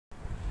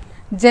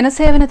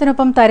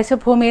ജനസേവനത്തിനൊപ്പം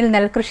തരിശുഭൂമിയിൽ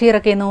നെൽകൃഷി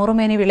ഇറക്കി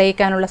നൂറുമേനി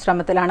വിളയിക്കാനുള്ള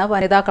ശ്രമത്തിലാണ്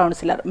വനിതാ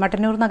കൌൺസിലർ.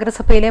 മട്ടന്നൂർ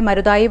നഗരസഭയിലെ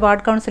മരുതായി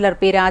വാർഡ് കൌൺസിലർ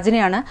പി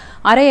രാജിനെയാണ്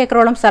അര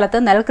ഏക്കറോളം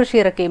സ്ഥലത്ത് നെൽകൃഷി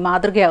ഇറക്കി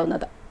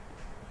മാതൃകയാവുന്നത്.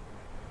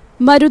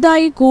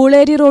 മരുതായി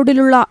കൂളേരി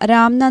റോഡിലുള്ള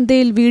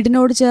രാംനന്ദയിൽ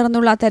വീടിനോട്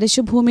ചേർന്നുള്ള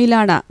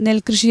തരിശുഭൂമിയിലാണ്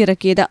നെൽകൃഷി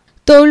ഇറക്കിയത്.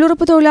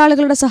 തൊഴിലുറപ്പ്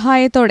തൊഴിലാളികളുടെ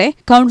സഹായത്തോടെ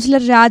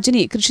കൌൺസിലർ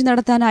രാജിനി കൃഷി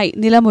നടത്താനായി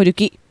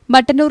നിലമൊരുക്കി.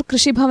 മട്ടന്നൂർ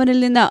കൃഷിഭവനിൽ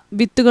നിന്ന്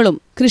വിത്തുകളും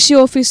കൃഷി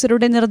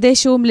ഓഫീസറുടെ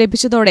നിർദ്ദേശവും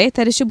ലഭിച്ചതോടെ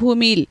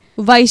തരിശുഭൂമിയിൽ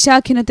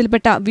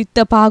വൈശാഖിനത്തിൽപ്പെട്ട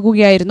വിത്ത്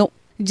പാകുകയായിരുന്നു.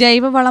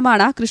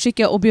 ജൈവവളമാണ്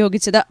കൃഷിക്ക്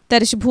ഉപയോഗിച്ചത്.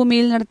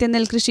 തരിശുഭൂമിയിൽ നടത്തിയ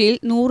നെൽകൃഷിയിൽ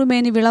 100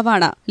 മേനി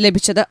വിളവാണ്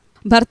ലഭിച്ചത്.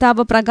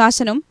 ഭർത്താവ്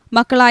പ്രകാശനും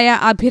മക്കളായ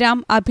അഭിരാം,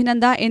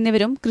 അഭിനന്ദ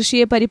എന്നിവരും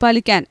കൃഷിയെ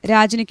പരിപാലിക്കാൻ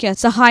രാജിനിക്ക്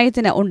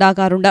സഹായത്തിന്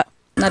ഉണ്ടാകാറുണ്ട്.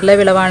 നല്ല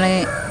വിളവാണ്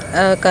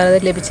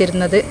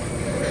ലഭിച്ചിരുന്നത്.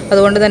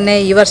 അതുകൊണ്ട് തന്നെ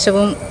ഈ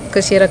വർഷവും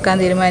കൃഷി ഇറക്കാൻ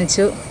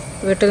തീരുമാനിച്ചു.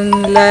 വീട്ടിൽ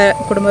നിന്നുള്ള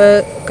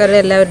കുടുംബക്കാരുടെ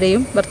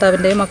എല്ലാവരുടെയും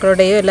ഭർത്താവിൻ്റെയും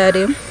മക്കളുടെയും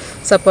എല്ലാവരെയും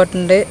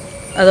സപ്പോർട്ടുണ്ട്.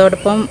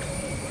 അതോടൊപ്പം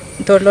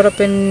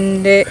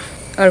തൊഴിലുറപ്പിൻ്റെ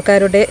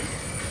ആൾക്കാരുടെ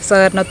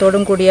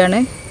സഹകരണത്തോടും കൂടിയാണ്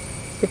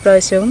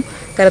ഇപ്രാവശ്യവും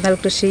കരനെൽ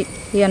കൃഷി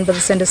ഈ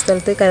 50 സെന്റ്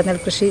സ്ഥലത്ത് കരനെൽ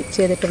കൃഷി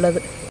ചെയ്തിട്ടുള്ളത്.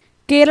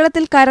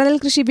 കേരളത്തിൽ കരനെൽ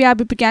കൃഷി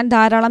വ്യാപിപ്പിക്കാൻ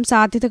ധാരാളം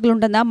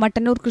സാധ്യതകളുണ്ടെന്ന്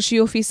മട്ടന്നൂർ കൃഷി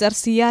ഓഫീസർ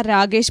CR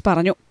രാഗേഷ്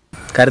പറഞ്ഞു.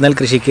 കരനെൽ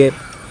കൃഷിക്ക്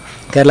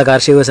കേരള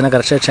കാർഷിക വികസന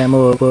കർഷകക്ഷേമ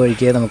വകുപ്പ്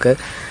വഴിക്ക് നമുക്ക്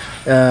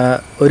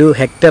ഒരു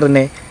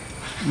ഹെക്ടറിന്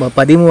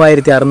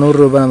 13,600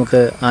 രൂപ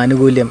നമുക്ക്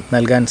ആനുകൂല്യം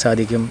നൽകാൻ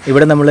സാധിക്കും.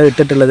 ഇവിടെ നമ്മൾ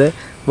ഇട്ടിട്ടുള്ളത്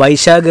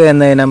വൈശാഖ്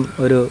എന്ന ഇനം,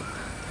 ഒരു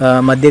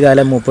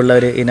മധ്യകാലം മൂപ്പുള്ള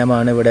ഒരു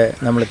ഇനമാണ് ഇവിടെ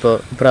നമ്മളിപ്പോൾ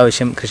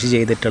ഇപ്രാവശ്യം കൃഷി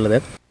ചെയ്തിട്ടുള്ളത്.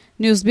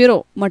 News bureau,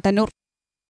 Mattannur.